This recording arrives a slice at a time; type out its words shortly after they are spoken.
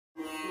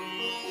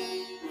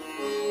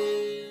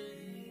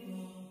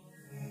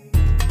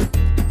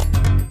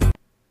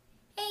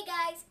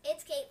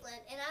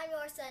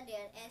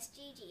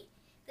Gigi.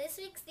 This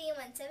week's theme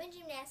on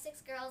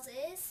 7GymnasticsGirls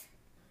is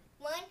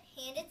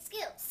one-handed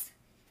skills.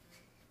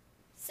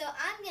 So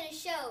I'm going to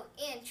show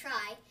and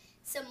try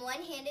some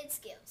one-handed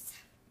skills.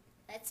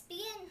 Let's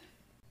begin.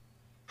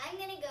 I'm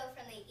going to go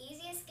from the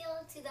easiest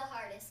skill to the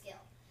hardest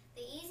skill.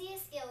 The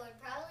easiest skill would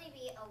probably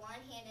be a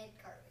one-handed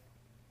cartwheel.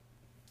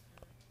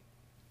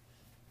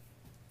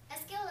 A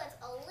skill that's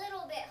a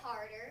little bit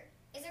harder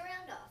is a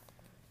round-off.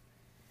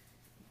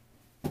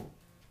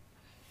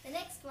 The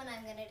next one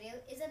I'm going to do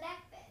is a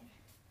back bend.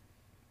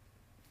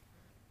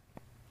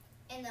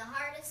 And the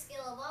hardest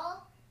skill of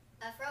all,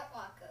 a front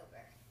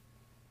walkover.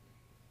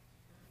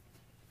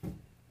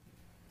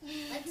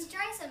 Let's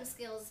try some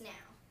skills now.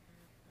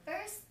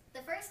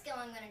 The first skill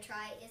I'm going to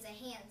try is a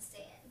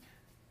handstand.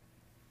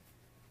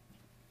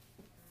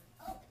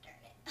 Oh,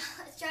 darn it.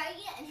 Let's try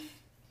again.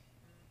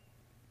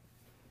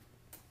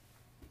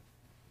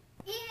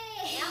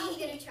 Yay! Now I'm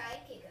going to try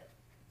a kick-up.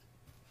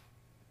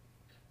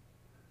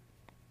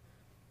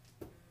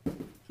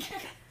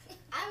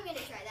 I'm going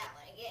to try that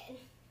one again.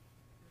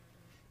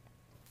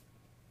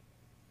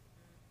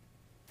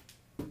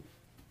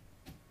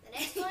 The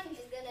next one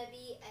is going to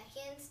be a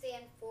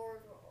handstand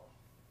forward roll.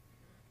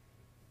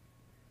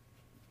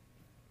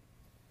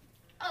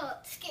 Oh,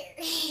 it's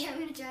scary. I'm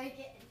going to try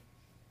again.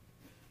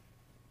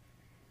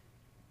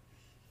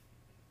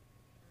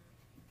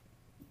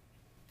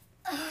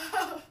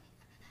 Oh,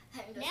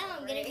 now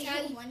I'm going to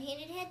try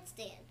one-handed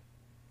headstand.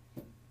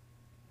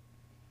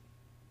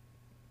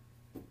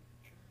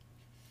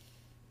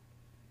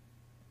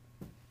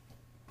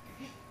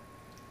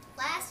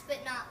 Last but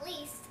not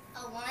least, a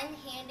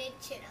one-handed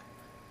chin-up.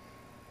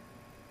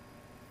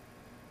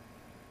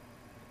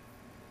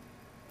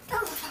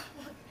 Oh,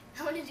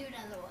 I want to do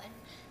another one.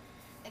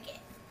 Okay.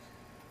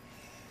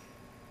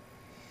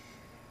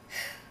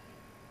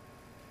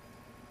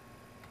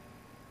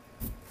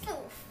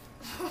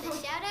 The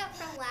shout out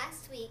from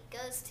last week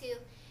goes to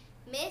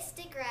Miss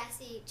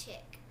Degrassi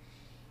Chick.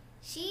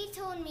 She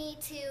told me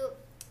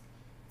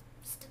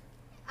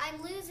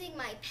I'm losing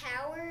my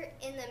power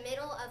in the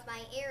middle of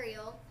my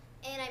aerial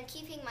and I'm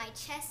keeping my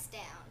chest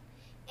down.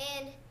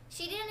 And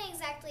she didn't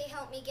exactly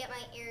help me get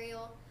my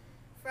aerial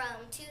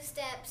from 2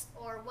 steps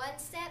or 1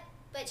 step,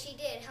 but she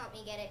did help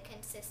me get it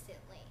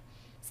consistently.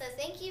 So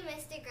thank you,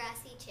 Miss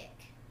Degrassi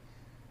Chick.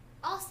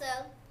 Also,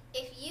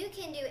 if you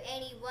can do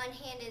any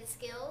one-handed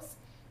skills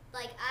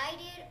like I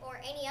did or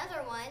any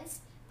other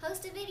ones,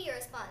 post a video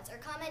response or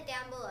comment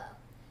down below.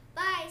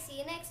 Bye, see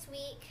you next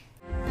week.